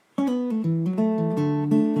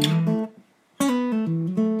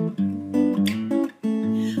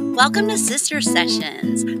Welcome to Sister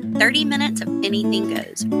Sessions, 30 minutes of anything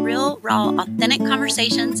goes. Real, raw, authentic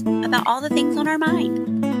conversations about all the things on our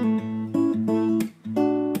mind.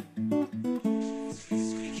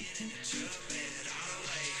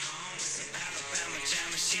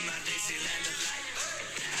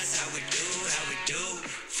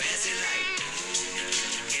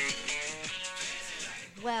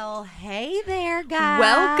 Well, hey there, guys.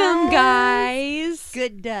 Welcome, guys.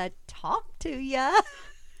 Good to talk to ya.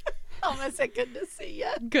 Almost said good to see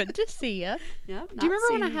ya. Good to see you. No, Do you remember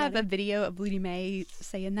when I have a video of Ludi Mae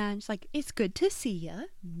saying that? It's like, it's good to see you.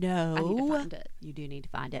 No. I need to find it. You do need to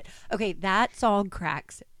find it. Okay, that song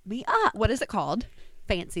cracks me up. What is it called?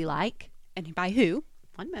 Fancy Like. And by who?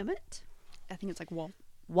 One moment. I think it's like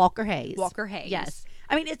Walker Hayes. Walker Hayes. Yes.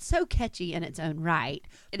 I mean, it's so catchy in its own right.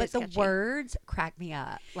 It is the catchy. words crack me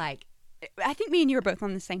up. Like, I think me and you are both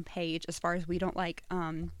on the same page as far as we don't like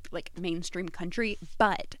mainstream country,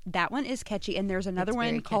 but that one is catchy. And there's another It's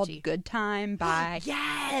very one called catchy. Good Time by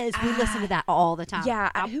yes, we listen to that all the time.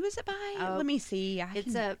 who is it by? Oh, Let me see.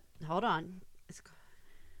 Hold on. It's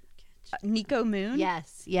Nico Moon.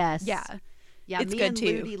 Yes. Yeah. Yeah, It's me good and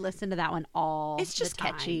too. Ludi listen to that one all It's just the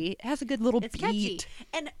time. catchy. It has a good little It's beat. catchy.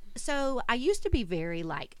 And so I used to be very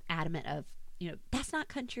adamant of, that's not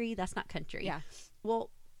country, that's not country. Yeah. Well,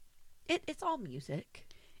 it's all music.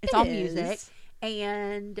 It's It all is. music.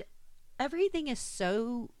 And everything is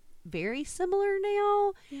so very similar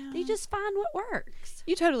now. Yeah. They just find what works.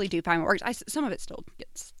 You totally do find what works. Some of it still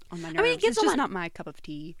gets on my nerves. it gets it's on just my- not my cup of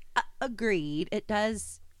tea. Agreed. It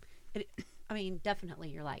does. Definitely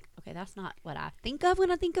you're like, okay, that's not what I think of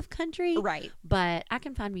when I think of country. Right. But I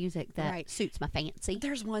can find music that Right. suits my fancy.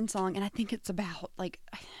 There's one song, and I think it's about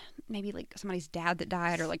maybe somebody's dad that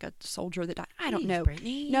died or like a soldier that died. I don't Jeez, know.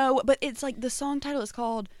 Brittany. No, but it's like the song title is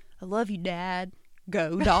called "I Love You, Dad."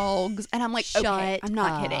 Go Dogs, and I'm like, okay, Shut I'm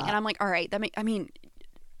not kidding, up. and I'm like, all right,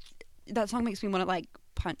 that song makes me want to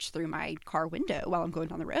punch through my car window while I'm going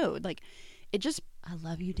down the road. Like, it just, I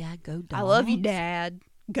love you, Dad. Go dogs. I love you, Dad.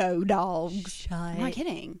 Go Dogs. Shut I'm not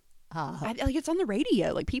kidding. up. It's on the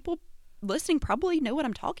radio. Like, people listening probably know what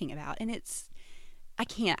I'm talking about, and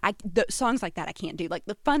the songs like that I can't do. Like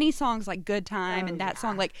the funny songs like Good Time and that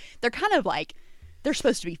song, they're kind of they're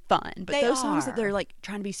supposed to be fun, but They those songs that are. they're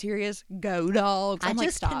trying to be serious, Go Dogs. I I'm like,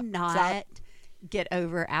 just stop, cannot stop. get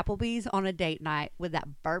over Applebee's on a date night with that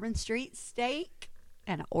Bourbon Street steak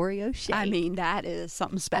and an Oreo shake. I mean, that is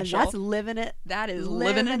something And special. that's living it. That is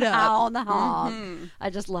living it up. high on the hog. Mhm. I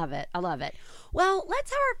just love it. I love it. Well,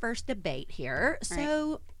 let's have our first debate here.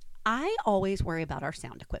 So I always worry about our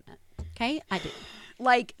sound equipment. Okay, I do.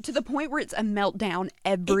 To the point where it's a meltdown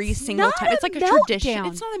every It's single not time. a It's like a tradition.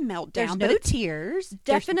 meltdown. It's not a meltdown. There's but no it's tears.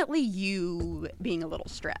 definitely you being a little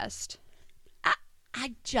stressed.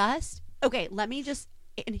 Okay, let me just,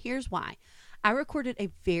 and here's why. I recorded a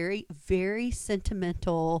very, very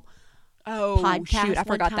sentimental Oh, podcast shoot. I one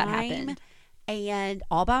forgot that time, happened. and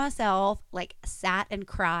all by myself, sat and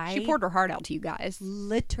cried. She poured her heart out to you guys.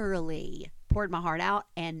 Literally poured my heart out,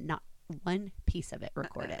 and not one piece of it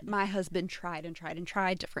recorded. My husband tried and tried and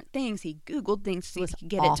tried different things. He Googled things to see if was he could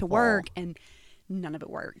get it to awful. work, and none of it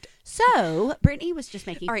worked. So Brittany was just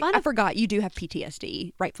making All right, fun I of. forgot you do have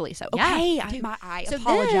PTSD, rightfully so. Yeah, Okay, I do. I So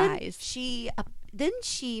apologize. Then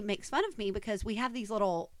she makes fun of me because we have these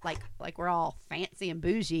little like we're all fancy and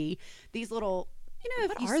bougie. These little,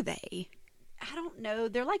 What are they? I don't know.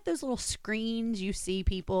 They're like those little screens you see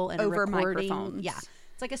people in Over a recording. microphones. Yeah.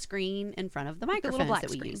 It's like a screen in front of the Like the microphones little black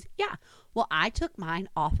that we screen. use. Yeah. Well, I took mine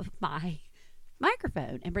off of my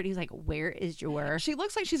microphone, and Brittany's like, "Where is your?" She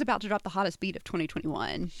looks like she's about to drop the hottest beat of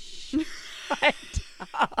 2021.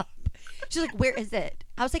 She's like, "Where is it?"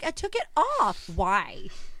 I was like, "I took it off." Why?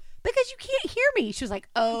 Because you can't hear me. She was like,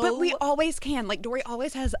 "Oh, But we always can. Dory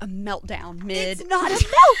always has a meltdown mid. It's not a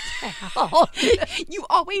meltdown." You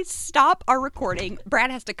always stop our recording.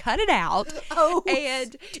 Brad has to cut it out. Oh,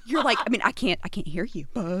 And you're like, I can't hear you.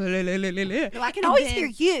 No, I can And always then- hear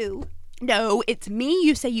you. No, it's me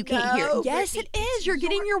you say you can't hear. No, Yes, Brittany, it is. it's You're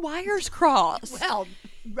getting your wires crossed. Well,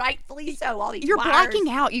 rightfully so. All these You're wires. blacking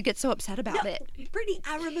out. You get so upset about No, it. Brittany,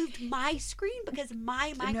 I removed my screen because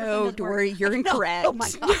my microphone. No, doesn't work. Dory, you're No, incorrect. Oh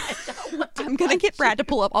my god! I'm gonna get Brad to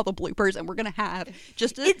pull up all the bloopers, and we're gonna have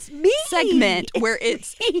just a It's me. segment where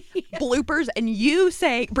it's bloopers, and you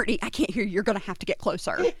say, "Brittany, I can't hear you. You're gonna have to get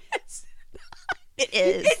closer." It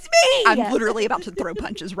is. It's me. I'm literally about to throw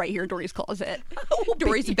punches right here in Dory's closet. Oh,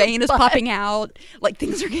 Dory's baby, vein is butt. popping out.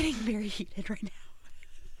 Things are getting very heated right now.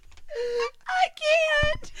 I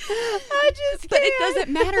can't. I just But can't. it doesn't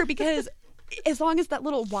matter because as long as that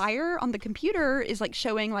little wire on the computer is like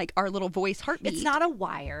showing like our little voice heartbeat. It's not a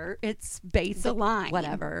wire. It's basic. The line.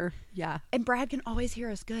 Whatever. Yeah. And Brad can always hear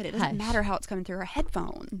us good. It doesn't Hush. matter how it's coming through our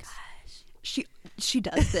headphones. She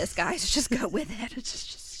does this, guys. Just go with it. It's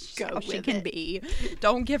just Go how she with can it. be.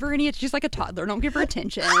 Don't give her any. She's like a toddler. Don't give her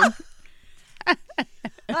attention.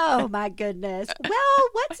 Oh my goodness. Well,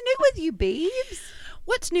 what's new with you, Beebs?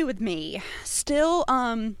 What's new with me? Still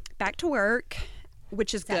back to work,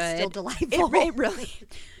 which is That's good. still delightful.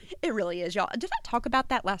 It really is, y'all. Did I talk about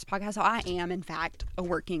that last podcast? So I am, in fact, a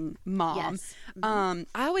working mom. Yes. I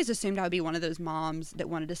always assumed I would be one of those moms that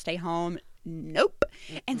wanted to stay home. Nope.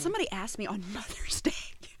 And somebody asked me on Mother's Day.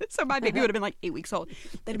 So my baby would have been like 8 weeks old.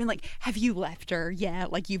 They'd have been like, "Have you left her? Yeah,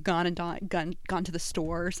 like you've gone and gone to the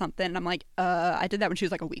store or something." And I'm like, I did that when she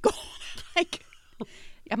was like a week old." Like,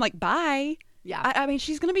 I'm like, "Bye." Yeah. I mean,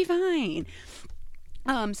 she's gonna be fine.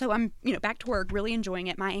 So I'm, back to work, really enjoying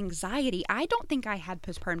it. My anxiety, I don't think I had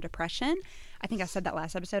postpartum depression. I think I said that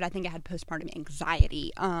last episode. I think I had postpartum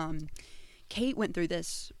anxiety. Kate went through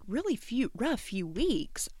this really rough few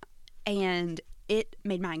weeks, and it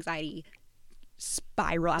made my anxiety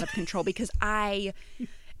spiral out of control because I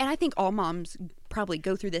think all moms probably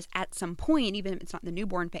go through this at some point, even if it's not the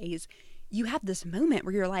newborn phase. You have this moment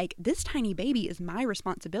where you're like, this tiny baby is my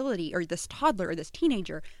responsibility, or this toddler or this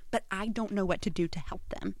teenager, but I don't know what to do to help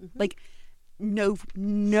them. Like, no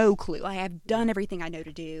clue. I have done everything I know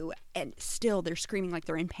to do, and still they're screaming like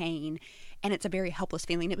they're in pain, and it's a very helpless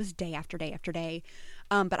feeling. It was day after day after day.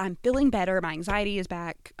 But I'm feeling better. My anxiety is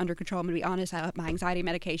back under control. I'm going to be honest. I up my anxiety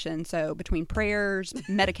medication. So between prayers,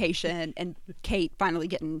 medication, and Kate finally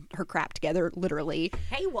getting her crap together, literally.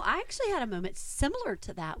 Hey, well, I actually had a moment similar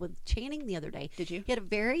to that with Channing the other day. Did you? He had a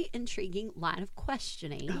very intriguing line of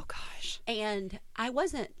questioning. Oh, gosh. And I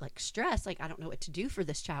wasn't like stressed, like I don't know what to do for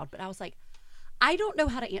this child, but I was like, I don't know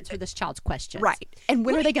how to answer this child's questions. Right. And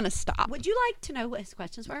when are they going to stop? Would you like to know what his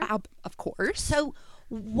questions were? Of course. So,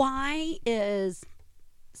 why is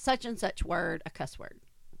such and such word a cuss word?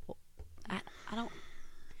 Well, I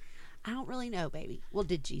don't really know, baby. Well,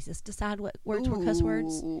 did Jesus decide what words were cuss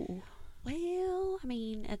words? Ooh. Well, I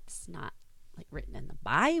mean, it's not like written in the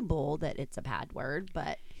Bible that it's a bad word,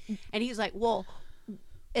 but and he was like, well,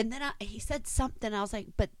 and then he said something. I was like,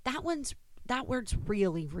 but that word's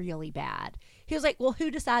really, really bad. He was like, well, who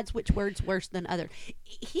decides which word's worse than other?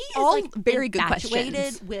 He is All like very good infatuated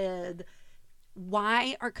questions. with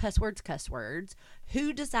why are cuss words cuss words?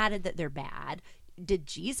 Who decided that they're bad? Did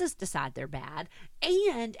Jesus decide they're bad?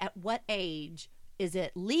 And at what age is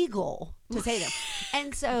it legal to say them?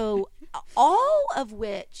 And so all of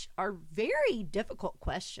which are very difficult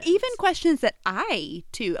questions. Even questions that I,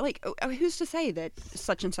 too, like, who's to say that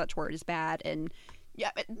such and such word is bad? And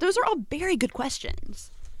yeah, but those are all very good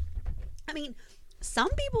questions. I mean, some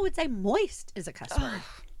people would say moist is a cuss word.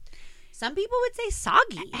 Some people would say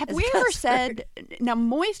soggy. Have is we a ever cuss said, word. now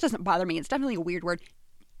moist doesn't bother me. It's definitely a weird word.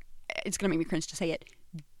 It's going to make me cringe to say it.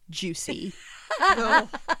 Juicy. Ugh.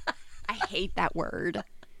 I hate that word.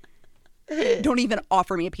 Don't even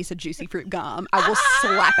offer me a piece of juicy fruit gum. I will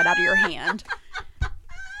slap it out of your hand.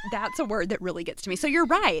 That's a word that really gets to me. So you're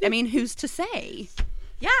right. I mean, who's to say?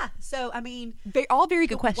 Yeah. So, I mean, All very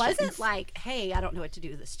good questions. It wasn't like, hey, I don't know what to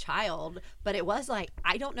do with this child, but it was like,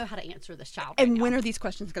 I don't know how to answer this child. And right when now. are these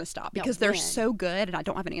questions going to stop? No, Because they're when? so good and I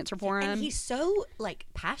don't have an answer for them. And he's so like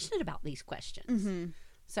passionate about these questions.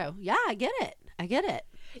 So yeah, I get it.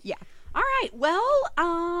 Yeah. All right.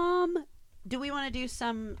 Well, do we want to do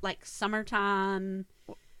some like summertime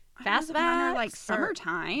fast Mine are like facts, or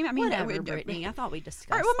summertime. I mean, whatever, Brittany. I thought we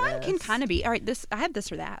discussed. All right, well, mine can this. kind of be. All right, I have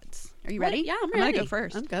this or that. Are you ready? Yeah, I'm gonna ready. go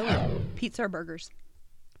first. I'm going. Pizza or burgers?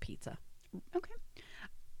 Pizza, Okay.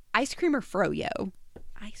 Ice cream or froyo?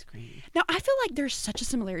 ice cream. Now, I feel like there's such a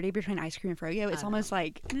similarity between ice cream and froyo. It's almost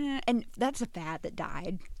like, and that's a fad that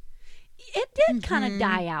died. It did kind of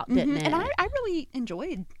die out, didn't it? And I really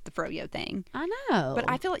enjoyed the froyo thing. I know. But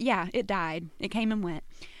I feel like, yeah, it died. It came and went.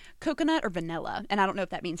 Coconut or vanilla? And I don't know if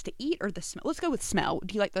that means to eat or the smell. Let's go with smell.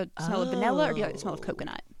 Do you like the smell of vanilla or do you like the smell of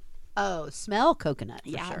coconut? smell coconut for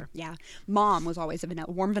Yeah, sure. yeah. Mom was always a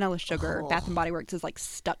warm vanilla sugar. Bath and Body Works is like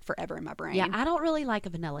stuck forever in my brain. Yeah, I don't really like a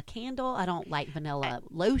vanilla candle. I don't like vanilla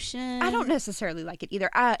lotion. I don't necessarily like it either.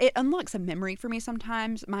 It unlocks a memory for me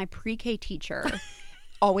sometimes. My pre-K teacher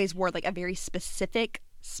always wore like a very specific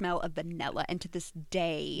smell of vanilla, and to this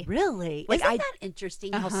day, Really? Like, Isn't that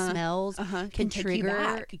interesting how smells can can take you trigger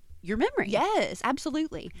back. your memory? yes,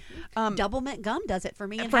 absolutely. Double mint gum does it for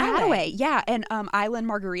me. For Hadaway, yeah, and Island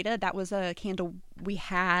Margarita, that was a candle we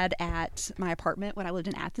had at my apartment when I lived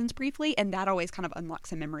in Athens briefly, and that always kind of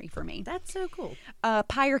unlocks a memory for me. That's so cool.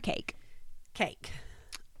 Pie or cake? Cake.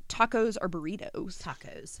 Tacos or burritos?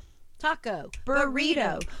 Tacos. Taco.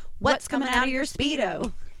 Burrito. What's coming out of your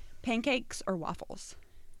Speedo? Pancakes or waffles?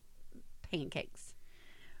 Pancakes.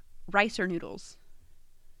 Rice or noodles?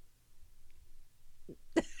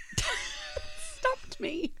 Stopped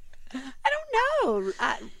me. I don't know.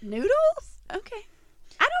 Noodles? Okay.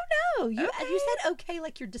 I don't know. You Okay. you said okay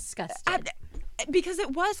like you're disgusted. Because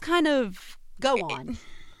it was kind of Go on.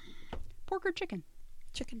 pork or chicken.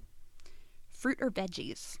 Chicken. Fruit or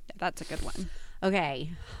veggies? That's a good one.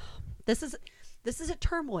 Okay. This is a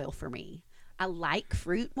turmoil for me. I like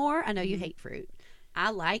fruit more. I know you hate fruit.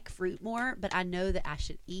 I like fruit more, but I know that I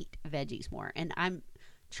should eat veggies more. And I'm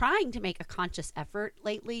trying to make a conscious effort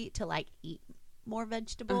lately to like eat more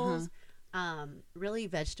vegetables. Really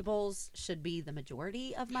vegetables should be the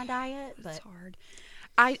majority of my diet, but It's hard.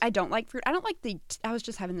 I don't like fruit. I don't like I was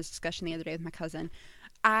just having this discussion the other day with my cousin.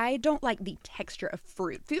 I don't like the texture of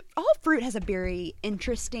fruit. All fruit has a very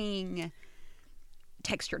interesting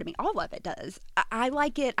texture to me. All of it does. I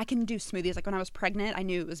like it. I can do smoothies. Like when I was pregnant, I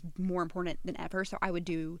knew it was more important than ever, so I would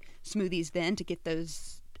do smoothies then to get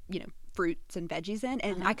those, fruits and veggies in,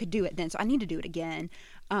 and I could do it then. So I need to do it again.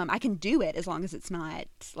 I can do it as long as it's not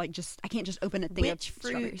like I can't just open a thing which of fruit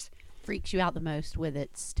strawberries. freaks you out the most with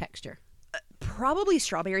its texture? Probably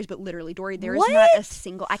strawberries, but literally, Dory, there is What? not a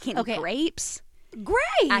single. I can't Okay. eat grapes. Grapes.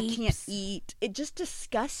 I can't eat. It just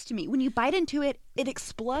disgusts me. When you bite into it, it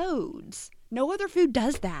explodes. No other food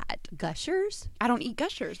does that. Gushers. I don't eat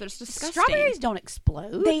gushers. They're just disgusting. Strawberries don't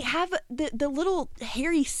explode. They have the little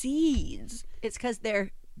hairy seeds. It's because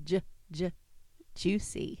they're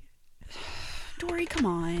juicy. Dory, come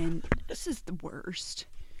on. This is the worst.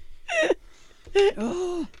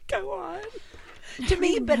 Oh, go on. To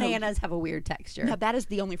me, No. bananas have a weird texture. Now, that is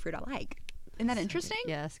the only fruit I like. Isn't that interesting?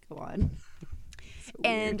 Yes, go on. So weird.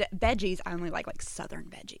 And veggies, I only like southern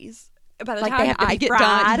veggies. By the Like they time have to I be get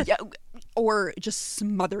fried? done, or just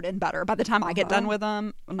smothered in butter. By the time I get done with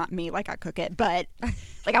them, well, not me, like I cook it, but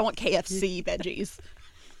like I want KFC veggies.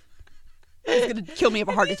 It's gonna kill me of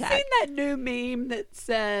a heart Have you attack. seen that new meme that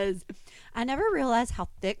says, I never realized how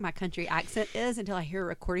thick my country accent is until I hear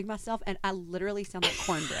recording myself, and I literally sound like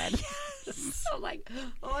cornbread. So I'm like,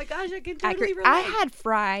 oh my gosh, I can totally Accurate. relate. I had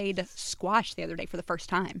fried squash the other day for the first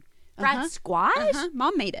time. fried squash.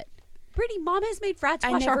 Mom made it. Brittany, Mom has made fried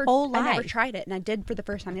squash our whole life. I never tried it, and I did for the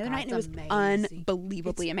first time the other night, and it was That's amazing.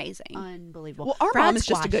 unbelievably amazing. Unbelievable. Well, our Fried mom is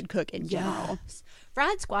just a squash. good cook in general. Yes.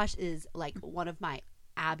 Fried squash is like one of my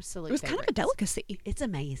absolute It was kind of a favorites. delicacy. It's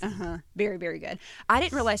amazing. Very, very good. I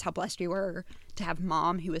didn't realize how blessed you were to have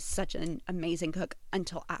Mom, who was such an amazing cook,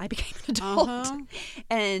 until I became an adult.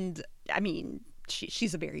 And I mean,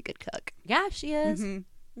 she's a very good cook. Yeah, she is.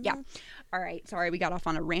 Yeah. All right. Sorry, we got off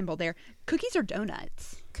on a ramble there. Cookies or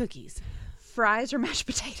donuts? Cookies. Fries or mashed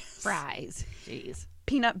potatoes? Fries. Jeez.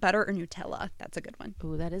 Peanut butter or Nutella? That's a good one.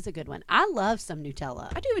 Ooh, that is a good one. I love some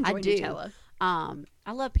Nutella. I do enjoy Nutella.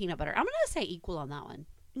 I love peanut butter. I'm gonna say equal on that one.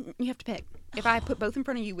 You have to pick. If I put both in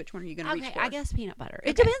front of you, which one are you going to reach Okay, for? I guess peanut butter.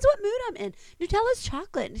 It depends what mood I'm in. Nutella's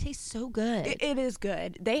chocolate and it tastes so good. It is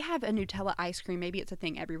good. They have a Nutella ice cream. Maybe it's a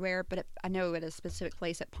thing everywhere, but I know at a specific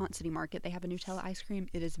place at Pont City Market, they have a Nutella ice cream.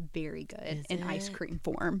 It is very good Is in ice it? cream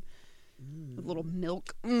form. With a little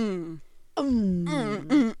milk.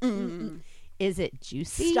 Is it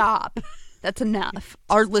juicy? Stop. That's enough.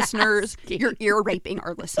 Our listeners, you're ear raping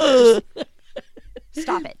our listeners.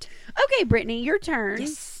 Stop it. Okay, Brittany, your turn.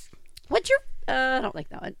 Yes. What's your? I don't like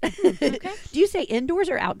that one. Okay. Do you say indoors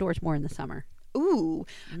or outdoors more in the summer? Ooh.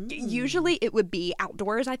 Usually it would be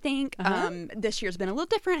outdoors, I think. This year's been a little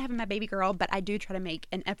different having my baby girl, but I do try to make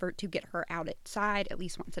an effort to get her outside at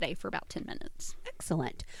least once a day for about 10 minutes.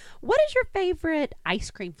 Excellent. What is your favorite ice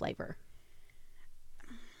cream flavor?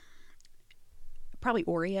 Probably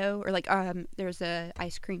Oreo, or like there's a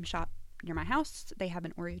ice cream shop near my house. They have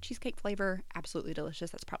an Oreo cheesecake flavor. Absolutely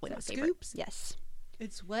delicious. That's probably my favorite. Scoops? Yes.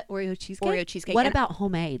 It's what? Oreo cheesecake? Oreo cheesecake. What And about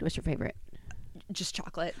homemade? What's your favorite? just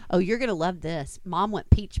chocolate? Oh, you're going to love this. Mom went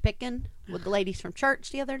peach picking with the ladies from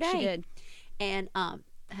church the other day. She did. And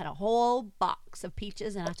had a whole box of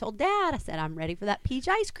peaches. And I told Dad, I said, I'm ready for that peach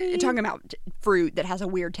ice cream. Talking about fruit that has a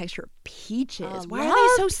weird texture. Peaches. I Why love are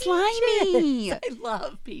they so peaches. slimy? I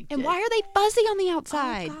love peaches. And why are they fuzzy on the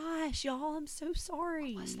outside? Oh, gosh, y'all, I'm so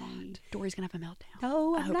sorry. What's that? Dory's gonna have a meltdown.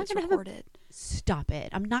 No, I I'm hope not it's going to have a... recorded. Stop it.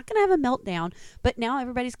 I'm not going to have a meltdown. But now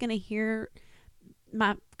everybody's going to hear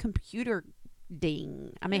my computer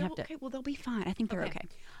ding. I may have to... Okay, well they'll be fine. I think they're okay.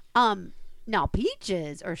 Now,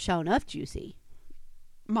 peaches are shown enough juicy.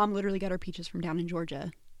 Mom literally got her peaches from down in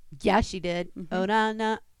Georgia. Yeah, she did. Oh, na,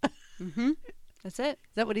 na. That's it.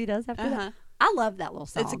 Is that what he does after Uh-huh. that? I love that little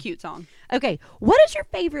song. It's a cute song. Okay, what is your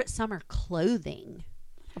favorite summer clothing?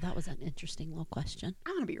 Well, that was an interesting little question.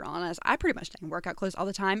 I'm going to be real honest. I pretty much stay in workout clothes all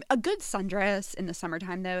the time. A good sundress in the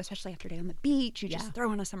summertime, though, especially after a day on the beach, you just throw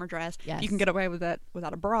on a summer dress. Yes. You can get away with it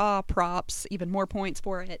without a bra, props, even more points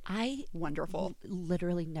for it. I Wonderful.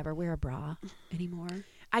 literally never wear a bra anymore.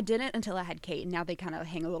 I didn't until I had Kate, and now they kind of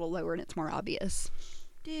hang a little lower and it's more obvious.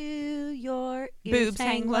 Do your Boobs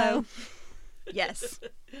hang low. Yes.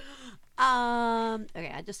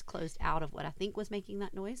 Okay, I just closed out of what I think was making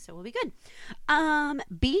that noise, so we'll be good.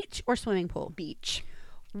 Beach or swimming pool? Beach.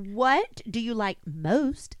 What do you like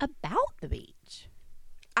most about the beach?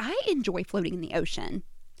 I enjoy floating in the ocean.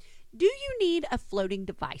 Do you need a floating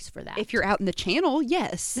device for that? If you're out in the channel,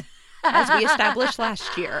 yes. As we established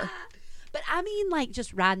last year. But I mean, like,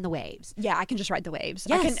 just riding the waves. Yeah, I can just ride the waves.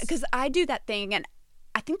 Yes. Because I do that thing, and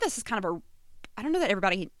I think this is kind of I don't know that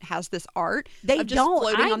everybody has this art They of just don't.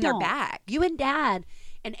 floating I on their don't. back. You and Dad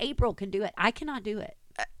and April can do it. I cannot do it.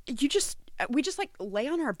 We just like lay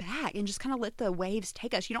on our back and just kind of let the waves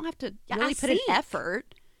take us. You don't have to Yeah, really I put in see.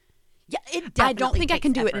 effort. Yeah, it definitely I don't think I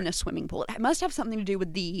can do it in effort. a swimming pool. It must have something to do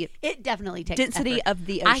with the It definitely takes density effort. of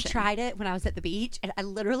the I ocean. tried it when I was at the beach, and I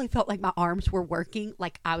literally felt like my arms were working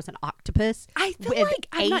like I was an octopus. I feel with like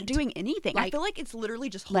I'm not 8 doing anything. I like, feel like it's literally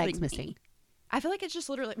just holding legs me. missing. I feel like it's just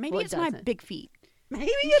literally maybe Well, it it's my doesn't. big feet. Maybe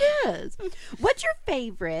it is. What's your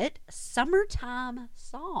favorite summertime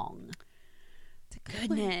song? It's a good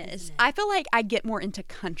one, Goodness. isn't it? I feel like I get more into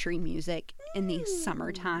country music in the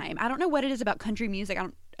summertime. I don't know what it is about country music.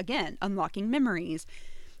 Again, unlocking memories.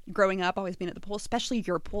 Growing up, always being at the pool, especially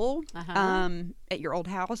your pool, at your old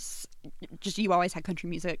house. Just you always had country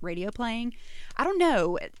music radio playing. I don't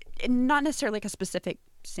know. Not necessarily like a specific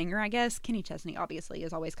singer, I guess. Kenny Chesney obviously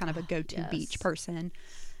is always kind of a go-to yes. beach person.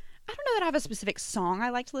 I don't know that I have a specific song I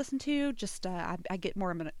like to listen to. Just I get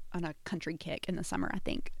more on a country kick in the summer, I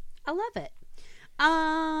think. I love it.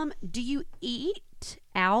 Do you eat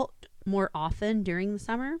out more often during the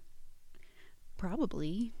summer?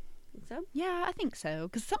 Probably. Think so? Yeah, I think so.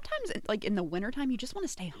 Because sometimes, like in the wintertime, you just want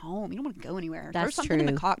to stay home. You don't want to go anywhere. That's There's something in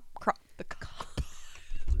the true. the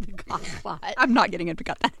Cockpot. I'm not getting it. We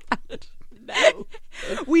got that out. No.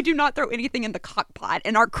 We do not throw anything in the cockpot.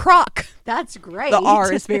 In our crock, That's great. the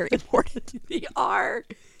R is very important. The R.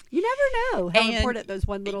 You never know how And important those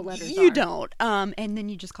one little letters are. You don't. And then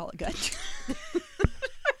you just call it good.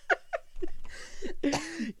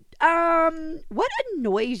 What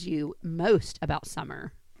annoys you most about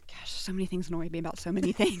summer? Gosh, so many things annoy me about so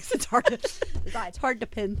many things. It's hard to. It's hard to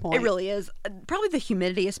pinpoint. It really is. Probably the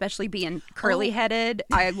humidity, especially being curly headed.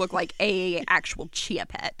 I look like a actual chia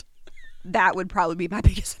pet. That would probably be my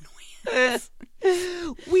biggest annoyance.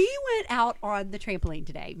 We went out on the trampoline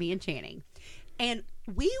today, me and Channing, and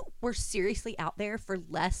we were seriously out there for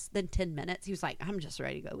less than 10 minutes. He was like, I'm just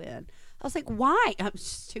ready to go in. I was like, why? It's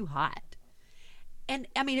just too hot. And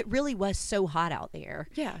I mean, it really was so hot out there.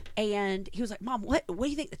 Yeah. And he was like, Mom, what do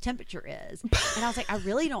you think the temperature is? And I was like, I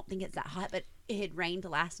really don't think it's that hot, but it had rained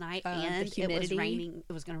last night and the it was humidity. raining.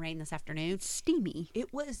 It was going to rain this afternoon. Steamy.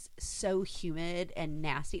 It was so humid and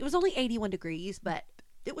nasty. It was only 81 degrees, but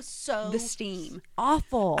it was so The steam.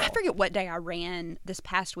 awful. I forget what day I ran this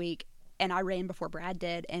past week, and I ran before Brad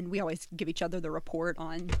did, and we always give each other the report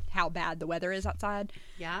on how bad the weather is outside.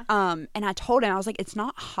 Yeah. And I told him, I was like, it's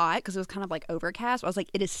not hot because it was kind of like overcast. I was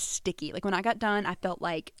like, it is sticky. Like when I got done, I felt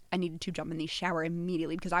like I needed to jump in the shower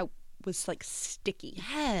immediately because I was like sticky.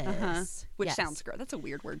 Yes. Which Yes. sounds gross. That's a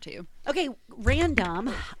weird word too. Okay,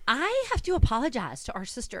 random. I have to apologize to our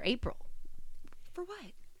sister April. For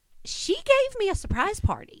what? She gave me a surprise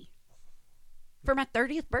party for my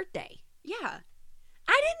 30th birthday. Yeah.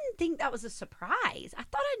 I didn't think that was a surprise. I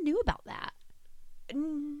thought I knew about that.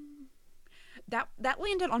 That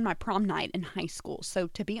landed on my prom night in high school. So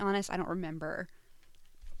to be honest, I don't remember.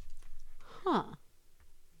 Huh.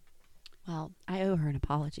 Well, I owe her an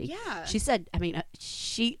apology. Yeah. She said, I mean,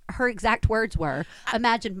 her exact words were,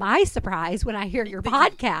 imagine my surprise when I hear your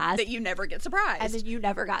podcast. That you never get surprised. And then you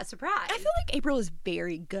never got surprised. I feel like April is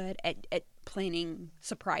very good at planning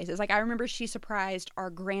surprises. Like I remember she surprised our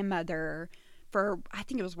grandmother for, I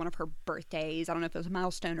think it was one of her birthdays. I don't know if it was a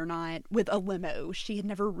milestone or not, with a limo. She had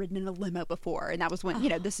never ridden in a limo before. And that was when,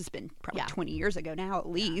 this has been probably 20 years ago now at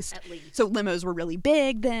least. at least. So limos were really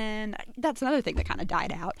big then. That's another thing that kind of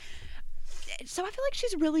died out. So I feel like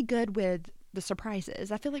she's really good with the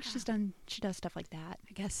surprises. I feel like she does stuff like that.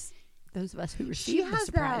 I guess those of us who She receive the has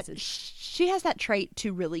surprises. she has that trait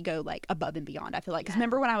to really go like above and beyond. I feel like because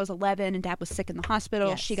remember when I was 11 and Dad was sick in the hospital,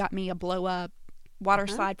 Yes. she got me a blow up water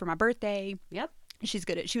slide for my birthday. Yep.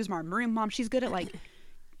 She was my room mom. She's good at like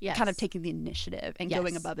Yes. kind of taking the initiative and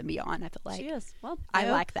going Yes. above and beyond. I feel like She is. Well,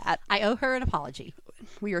 I like that. I owe her an apology.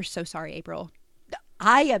 We are so sorry, April.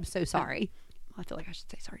 I am so sorry. Well, I feel like I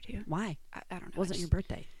should say sorry too. Why? I don't know. Wasn't your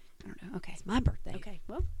birthday? I don't know. Okay. It's my birthday. Okay.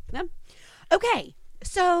 Well, No. Okay.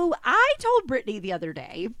 So I told Brittany the other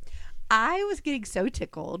day, I was getting so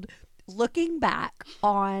tickled looking back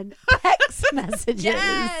on text messages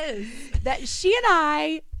that she and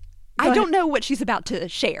I don't know what she's about to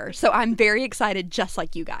share, so I'm very excited, just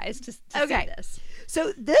like you guys, to see this.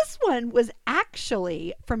 So this one was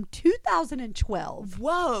actually from 2012.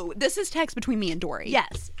 Whoa, this is text between me and Dory.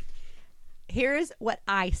 Yes. Here's what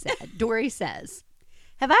I said. Dory says,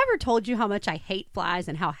 "Have I ever told you how much I hate flies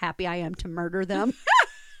and how happy I am to murder them?"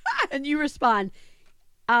 And you respond,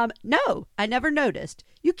 "No, I never noticed.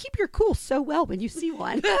 You keep your cool so well when you see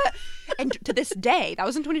one." And to this day, that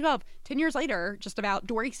was in 2012, 10 years later, just about,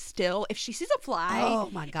 Dory still, if she sees a fly, Oh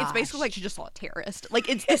my gosh. it's basically like she just saw a terrorist. Like,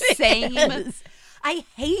 it's the same. Yes. I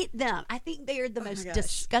hate them. I think they are the most gosh.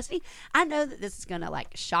 disgusting. I know that this is going to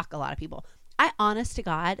like shock a lot of people. I honest to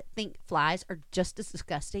God think flies are just as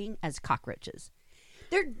disgusting as cockroaches.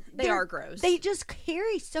 They are gross. They just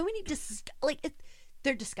carry so many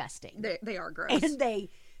they're disgusting. They are gross. And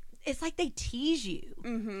it's like they tease you.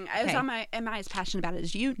 Mm-hmm. Okay. Am I as passionate about it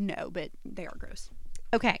as you? No, but they are gross.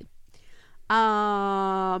 Okay.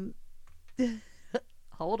 Hold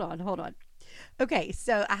on. Okay,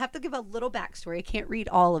 so I have to give a little backstory. I can't read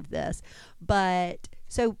all of this, but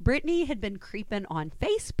so Brittany had been creeping on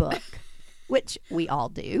Facebook, which we all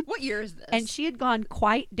do. What year is this? And she had gone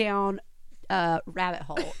quite down a rabbit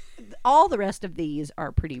hole. All the rest of these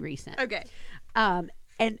are pretty recent. Okay. And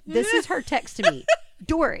this is her text to me.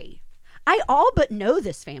 "Dory, I all but know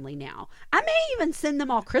this family now. I may even send them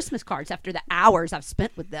all Christmas cards after the hours I've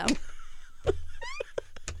spent with them."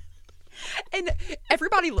 And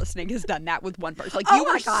everybody listening has done that with one person. Like, Oh you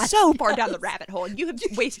my are gosh, so far down the rabbit hole, and you have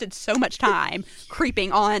wasted so much time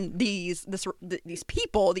creeping on these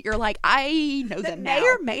people that you're like, I know them May now.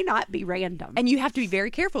 or may not be random. And you have to be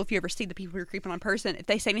very careful if you ever see the people you're creeping on in person. If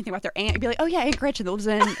they say anything about their aunt, you'd be like, "Oh yeah, Aunt Gretchen that lives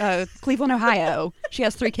in Cleveland, Ohio. She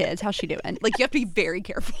has 3 kids. How's she doing?" Like, you have to be very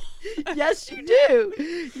careful. Yes, you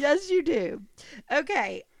do. Yes, you do.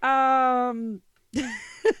 Okay.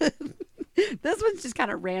 This one's just kind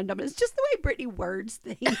of random. It's just the way Brittany words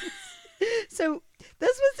things. So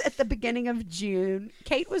this was at the beginning of June.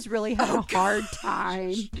 Kate was really having a hard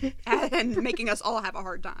time. And making us all have a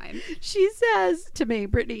hard time. She says to me,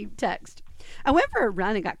 Brittany text, "I went for a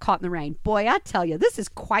run and got caught in the rain. Boy, I tell you, this is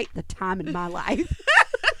quite the time in my life."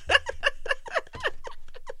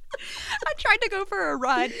 I tried to go for a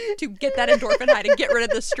run to get that endorphin high to get rid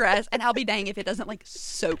of the stress, and I'll be dang if it doesn't like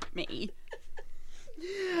soak me.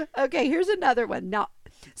 Okay, here's another one. Now,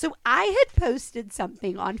 so I had posted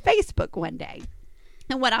something on Facebook one day.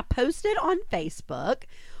 And what I posted on Facebook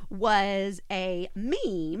was a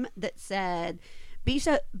meme that said, be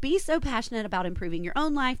so passionate about improving your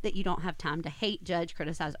own life that you don't have time to hate, judge,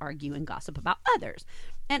 criticize, argue, and gossip about others.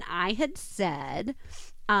 And I had said,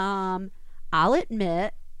 I'll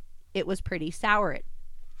admit it was pretty sour at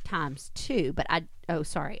times too, but I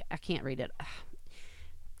can't read it.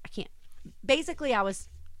 I can't. Basically, I was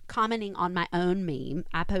commenting on my own meme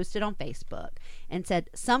I posted on Facebook and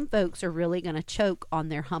said, "Some folks are really going to choke on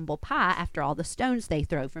their humble pie after all the stones they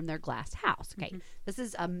throw from their glass house." Okay, This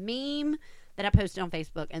is a meme that I posted on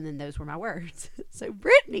Facebook, and then those were my words. So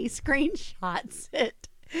Brittany screenshots it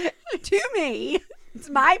to me. It's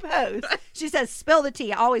my post. She says, "Spill the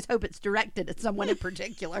tea. I always hope it's directed at someone in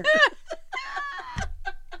particular."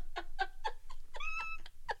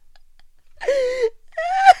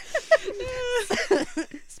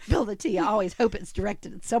 Spill the tea. I always hope it's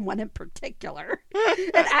directed at someone in particular.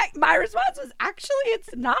 And my response was, "Actually,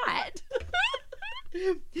 it's not."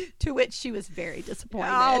 To which she was very disappointed.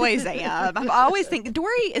 I always am. I always think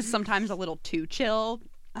Dory is sometimes a little too chill.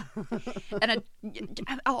 And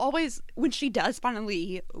I'll always, when she does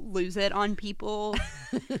finally lose it on people,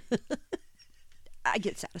 I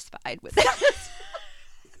get satisfied with it.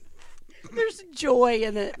 There's joy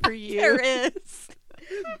in it for you. There is.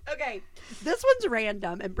 Okay, this one's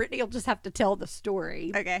random, and Brittany will just have to tell the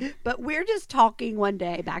story. Okay. But we're just talking one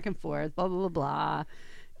day, back and forth, blah, blah, blah,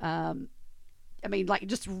 blah. I mean, like,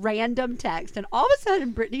 just random text. And all of a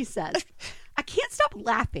sudden, Brittany says, "I can't stop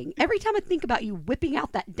laughing every time I think about you whipping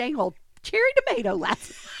out that dang old cherry tomato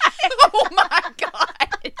last night." Oh, my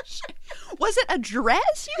gosh. Was it a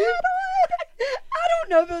dress you had on? I don't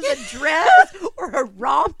know if it was a dress or a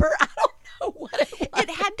romper. I don't know what it was. It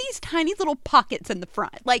had these tiny little pockets in the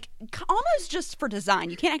front, like almost just for design.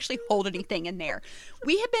 You can't actually hold anything in there.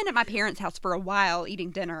 We had been at my parents' house for a while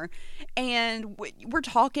eating dinner, and we're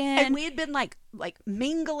talking. And we had been like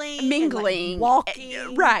mingling, and,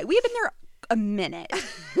 walking. Right. We had been there a minute.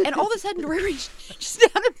 And all of a sudden, Dory reaches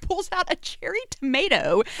down and pulls out a cherry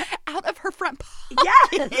tomato out of her front pocket.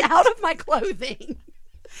 Yes, out of my clothing.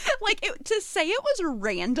 Like, to say it was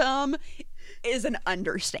random is an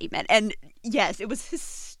understatement. And yes, it was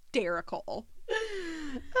hysterical.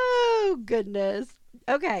 Oh, goodness.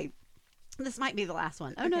 Okay. This might be the last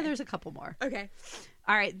one. Oh, no, there's a couple more. Okay.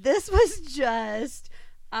 All right. This was just,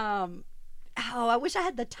 I wish I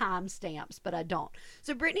had the timestamps, but I don't.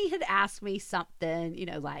 So Brittany had asked me something,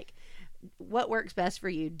 like, what works best for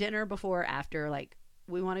you? Dinner before or after? Like,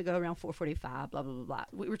 we want to go around 4:45, blah, blah, blah, blah.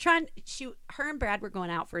 We were her and Brad were going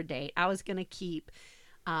out for a date. I was going to keep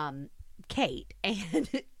Kate, and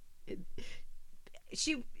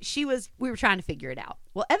we were trying to figure it out.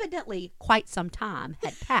 Well, evidently quite some time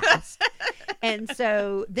had passed. And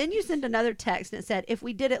so then you send another text and it said, if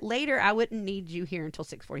we did it later, I wouldn't need you here until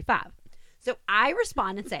 6:45. So I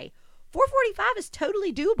respond and say, 4:45 is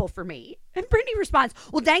totally doable for me. And Brittany responds,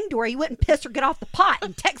 well, dang, Dory, you wouldn't piss or get off the pot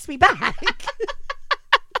and text me back.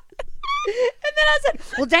 And then I said,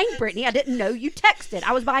 well, dang, Brittany, I didn't know you texted.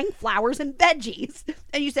 I was buying flowers and veggies.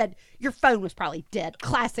 And you said, your phone was probably dead.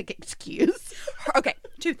 Classic excuse. Okay,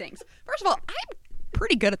 two things. First of all, I'm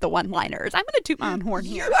pretty good at the one-liners. I'm going to toot my own horn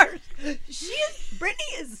here. Brittany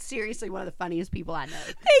is seriously one of the funniest people I know.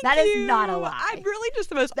 Thank That you. is not a lie. I'm really just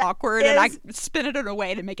the most awkward, and I spin it in a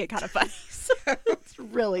way to make it kind of funny. So It's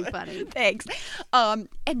really funny. thanks.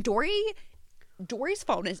 And Dory's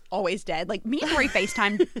phone is always dead. Like, me and Dory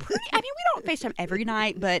FaceTime. We don't FaceTime every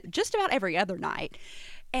night, but just about every other night.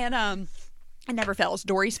 And it never fails.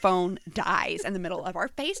 Dory's phone dies in the middle of our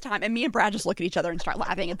FaceTime, and me and Brad just look at each other and start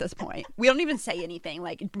laughing at this point. We don't even say anything.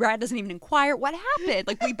 Like, Brad doesn't even inquire what happened.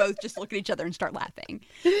 Like, we both just look at each other and start laughing.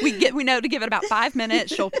 We know to give it about 5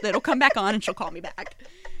 minutes. It'll come back on, and she'll call me back.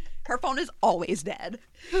 Her phone is always dead.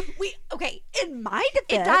 In my defense,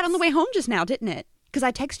 It died on the way home just now, didn't it? Because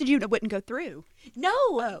I texted you and it wouldn't go through.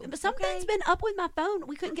 No, but something's been up with my phone.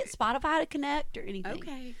 We couldn't get Spotify to connect or anything.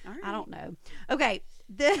 Okay, all right. I don't know. Okay,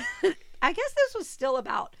 I guess this was still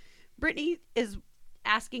about Brittany is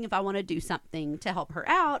asking if I want to do something to help her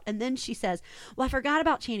out, and then she says, well, I forgot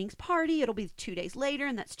about Channing's party. It'll be 2 days later,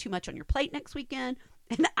 and that's too much on your plate next weekend.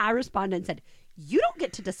 And I responded and said, you don't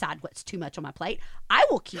get to decide what's too much on my plate. I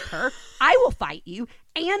will keep her. I will fight you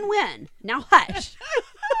and win. Now hush.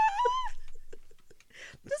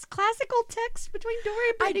 This classical text between Dory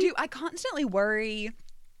and Brittany. I do. I constantly worry,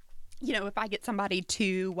 if I get somebody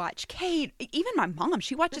to watch Kate, even my mom,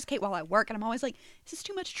 she watches Kate while I work, and I'm always like, is this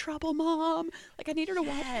too much trouble, Mom? Like, I need her to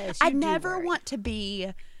watch. Yes, I you do never worry. want to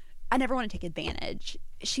take advantage.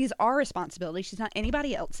 She's our responsibility. She's not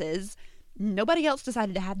anybody else's. Nobody else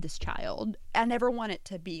decided to have this child. I never want it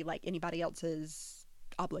to be like anybody else's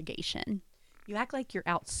obligation. You act like you're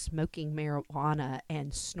out smoking marijuana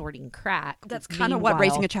and snorting crack. That's kind of what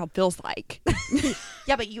raising a child feels like.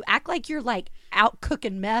 Yeah, but you act like you're like out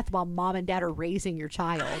cooking meth while mom and dad are raising your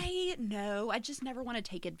child. I know. I just never want to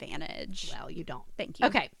take advantage. Well, you don't. Thank you.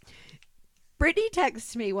 Okay. Brittany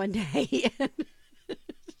texts me one day and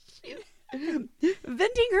she's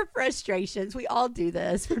venting her frustrations. We all do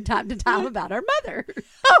this from time to time about our mother.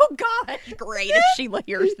 Oh, gosh. Great if she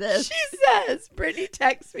hears this. She says, Brittany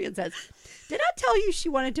texts me and says, did I tell you she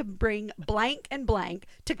wanted to bring blank and blank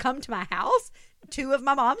to come to my house? 2 of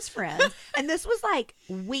my mom's friends. And this was like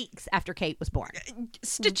weeks after Kate was born.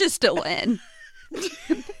 Stitch is still in.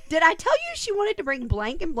 Did I tell you she wanted to bring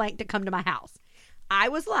blank and blank to come to my house? I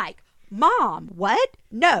was like, Mom, what?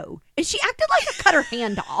 No. And she acted like I cut her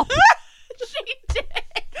hand off. She did.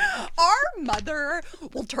 Our mother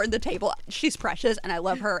will turn the table. She's precious, and I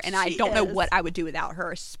love her, and I don't know what I would do without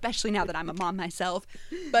her, especially now that I'm a mom myself.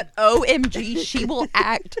 But OMG, she will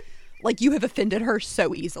act like you have offended her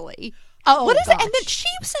so easily. Oh, what is it? gosh. And then she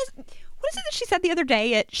says, what is it that she said the other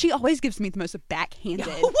day? She always gives me the most backhanded.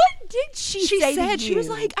 What did she say to said, you? she was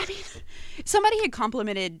like, somebody had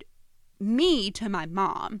complimented me to my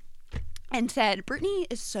mom and said, Brittany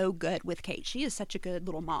is so good with Kate. She is such a good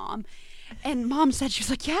little mom. And Mom said, she was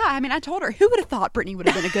like, yeah, I told her, who would have thought Brittany would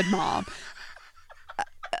have been a good mom?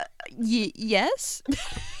 Yes.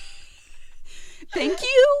 Thank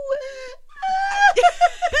you.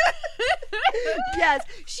 Yes,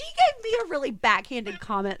 she gave me a really backhanded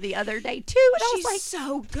comment the other day too, and I was She's like,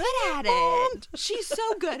 so good at it. She's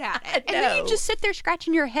so good at it. And then you know. just sit there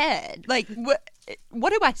scratching your head. Like,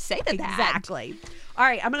 what do I say to that? exactly. All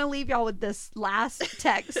right, I'm going to leave y'all with this last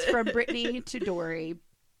text from Brittany to Dory.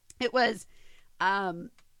 It was,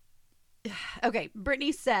 okay,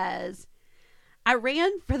 Brittany says, I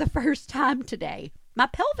ran for the first time today. My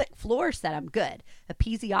pelvic floor said I'm good.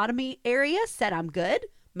 Episiotomy area said I'm good.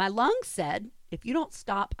 My lungs said If you don't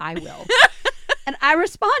stop, I will. And I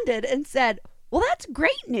responded and said, well, that's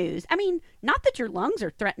great news. I mean, not that your lungs are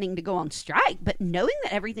threatening to go on strike, but knowing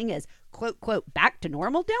that everything is, quote, quote, back to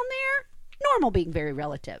normal down there, normal being very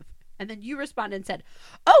relative. And then you responded and said,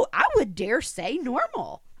 oh, I would dare say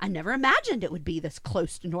normal. I never imagined it would be this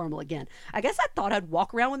close to normal again. I guess I thought I'd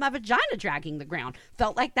walk around with my vagina dragging the ground.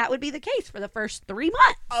 Felt like that would be the case for the first 3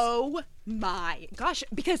 months. Oh my gosh.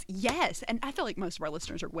 Because yes, and I feel like most of our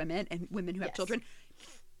listeners are women and women who have children.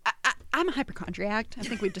 I'm a hypochondriac. I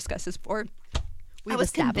think we've discussed this before. I was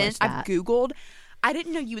convinced. I've Googled. I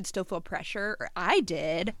didn't know you would still feel pressure. Or I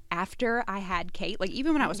did after I had Kate. Like,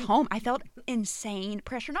 even when I was home, I felt insane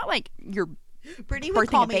pressure. Not like you're Brittany would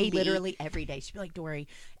call me literally every day. She'd be like, Dory,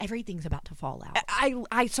 everything's about to fall out.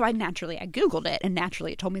 So I Googled it, and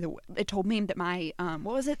naturally it told me that my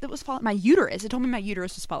what was it that was falling? My uterus. It told me my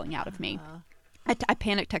uterus was falling out of me. I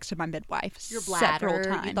panic texted my midwife several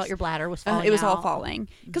times. You thought your bladder was falling out? It was all falling.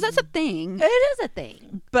 Because that's a thing. It is a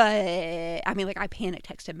thing. But, I mean, like, I panic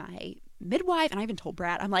texted my midwife, and I even told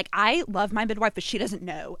Brad, I'm like, I love my midwife, but she doesn't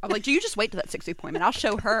know. I'm like, do you just wait till that 6-week appointment? I'll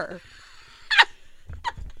show her.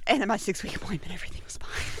 And at my 6-week appointment, everything was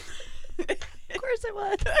fine. Of course it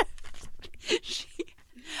was.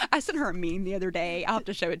 I sent her a meme the other day. I'll have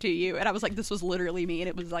to show it to you. And I was like, this was literally me. And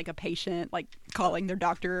it was like a patient, like, calling their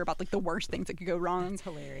doctor about, like, the worst things that could go wrong. That's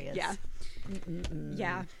hilarious. Yeah.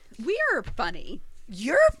 Yeah. We are funny.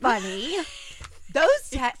 You're funny.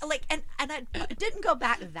 Those and I didn't go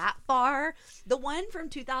back that far. The one from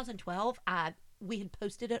 2012, we had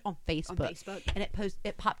posted it on Facebook. And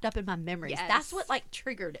it popped up in my memories. Yes. That's what like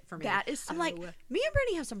triggered it for me. That is so... I'm like, me and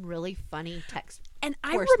Brittany have some really funny text. And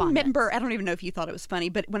I remember, I don't even know if you thought it was funny,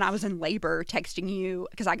 but when I was in labor texting you,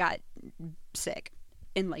 because I got sick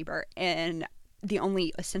in labor, and the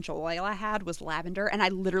only essential oil I had was lavender, and I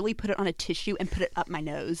literally put it on a tissue and put it up my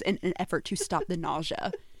nose in an effort to stop the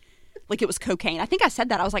nausea. Like it was cocaine. I think I said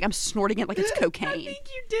that. I was like, I'm snorting it like it's cocaine. I think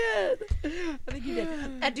you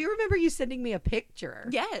did. I do remember you sending me a picture.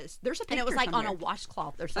 Yes. There's a picture. And it was like on a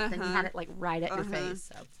washcloth or something. You had it like right at your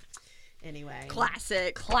face. So anyway.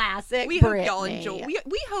 Classic. We hope y'all enjoy.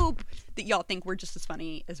 We hope that y'all think we're just as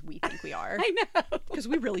funny as we think we are. I know. Because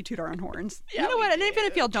we really toot our own horns. Yeah, you know what? And even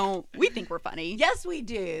if y'all don't, we think we're funny. Yes, we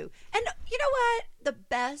do. And you know what? The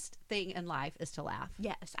best thing in life is to laugh.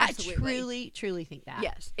 Yes, absolutely. I truly think that.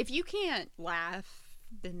 Yes. If you can't laugh,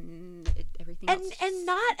 then everything and else... And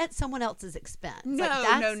not at someone else's expense. No.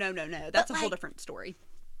 That's a whole different story.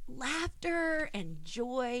 Laughter and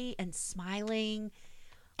joy and smiling...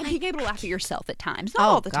 And being able to laugh at yourself at times. Not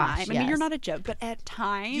all the time. Yes. I mean, you're not a joke, but at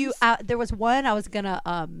times. There was one I was going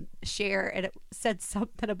to share, and it said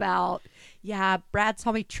something about, Brad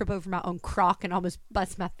saw me trip over my own crock and almost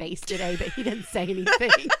bust my face today, but he didn't say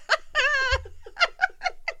anything.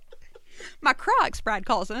 My Crocs, Brad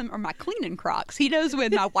calls them, are my cleaning Crocs. He knows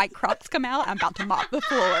when my white Crocs come out, I'm about to mop the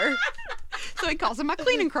floor. So he calls them my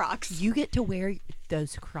cleaning Crocs. You get to wear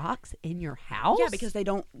those Crocs in your house? Yeah, because they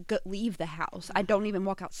don't leave the house. I don't even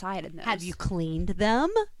walk outside in those. Have you cleaned them?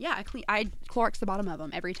 Yeah, I Clorox the bottom of them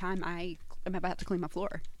every time I'm about to clean my floor.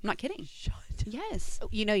 I'm not kidding. Shut. Yes.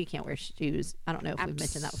 You know you can't wear shoes. I don't know if we've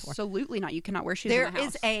mentioned that before. Absolutely not. You cannot wear shoes There in the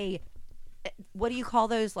house. is what do you call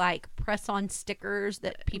those, like press-on stickers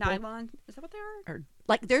that people... Nylon? Is that what they are? Or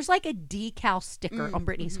like there's like a decal sticker on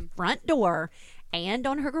Brittany's front door and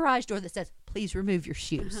on her garage door that says, please remove your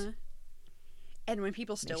shoes. And when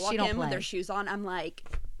people still walk in with their shoes on, I'm like,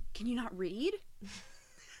 can you not read?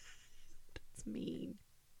 That's mean.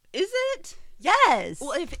 Is it? Yes.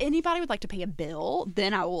 Well, if anybody would like to pay a bill,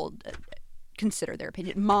 then I will consider their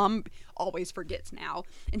opinion. Mom always forgets now,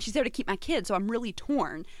 and she's there to keep my kids, so I'm really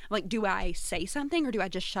torn. Like, do I say something, or do I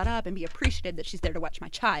just shut up and be appreciative that she's there to watch my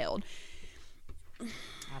child?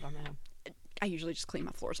 I don't know. I usually just clean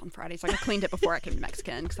my floors on Fridays. Like, I cleaned it before I came to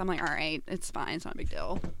Mexican, because I'm like, all right, it's fine. It's not a big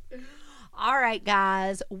deal. All right,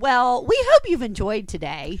 guys. Well, we hope you've enjoyed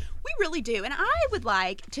today. We really do. And I would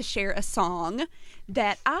like to share a song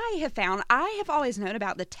that I have found. I have always known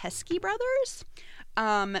about the Teskey Brothers.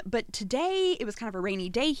 But today, it was kind of a rainy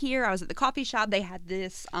day here. I was at the coffee shop. They had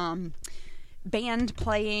this band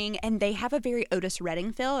playing, and they have a very Otis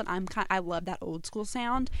Redding feel, and I love that old school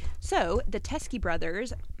sound. So the Teskey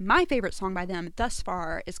Brothers, my favorite song by them thus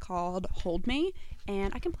far is called Hold Me,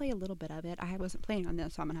 and I can play a little bit of it. I wasn't planning on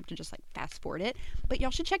this, so I'm gonna have to just like fast forward it, but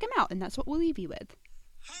y'all should check them out, and that's what we'll leave you with.